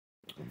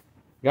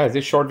Guys,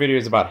 this short video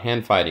is about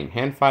hand fighting.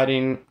 Hand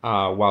fighting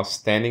while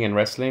standing and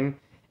wrestling,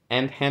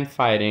 and hand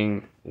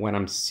fighting when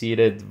I'm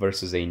seated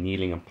versus a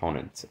kneeling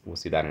opponent. We'll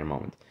see that in a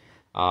moment.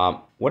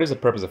 What is the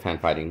purpose of hand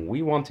fighting?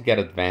 We want to get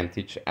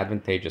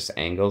advantageous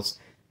angles,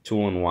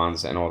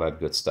 two-on-ones, and all that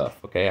good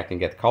stuff. Okay, I can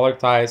get collar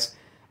ties,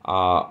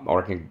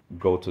 or I can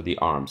go to the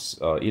arms.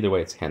 Either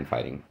way, it's hand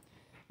fighting.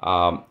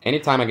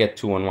 Anytime I get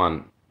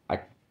two-on-one,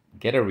 I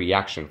get a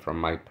reaction from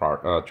my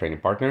training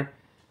partner.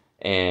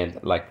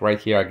 And like right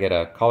here, I get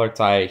a collar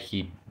tie.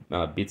 He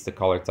beats the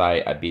collar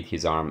tie. I beat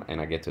his arm, and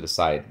I get to the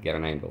side, get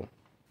an angle.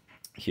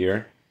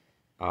 Here,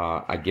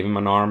 I give him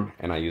an arm,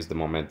 and I use the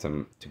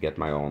momentum to get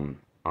my own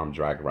arm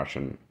drag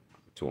Russian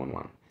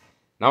two-on-one.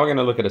 Now we're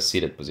gonna look at a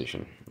seated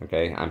position.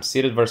 Okay, I'm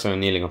seated versus a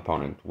kneeling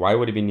opponent. Why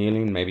would he be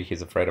kneeling? Maybe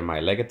he's afraid of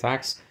my leg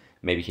attacks.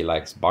 Maybe he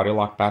likes body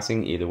lock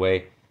passing. Either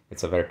way,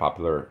 it's a very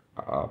popular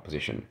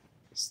position.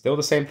 Still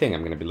the same thing.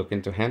 I'm gonna be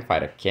looking to hand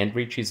fight. I can't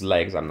reach his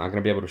legs. I'm not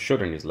gonna be able to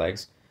shoot in his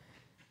legs.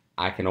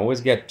 I can always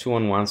get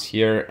two-on-ones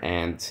here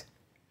and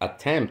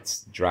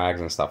attempt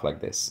drags and stuff like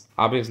this.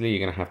 Obviously,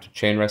 you're gonna have to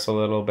chain wrestle a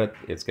little bit.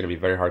 It's gonna be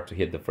very hard to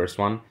hit the first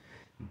one,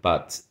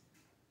 but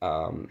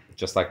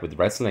just like with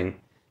wrestling,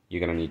 you're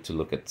gonna need to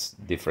look at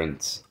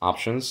different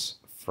options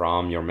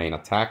from your main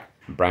attack,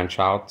 branch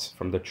out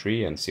from the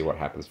tree, and see what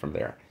happens from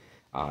there.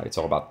 It's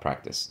all about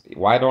practice.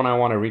 Why don't I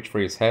want to reach for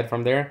his head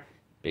from there?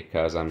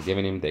 Because I'm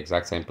giving him the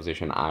exact same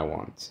position I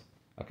want.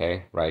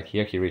 Okay, right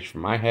here, he reached for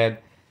my head.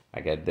 I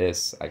get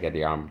this, I get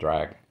the arm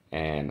drag,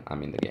 and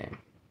I'm in the game.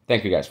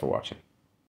 Thank you guys for watching.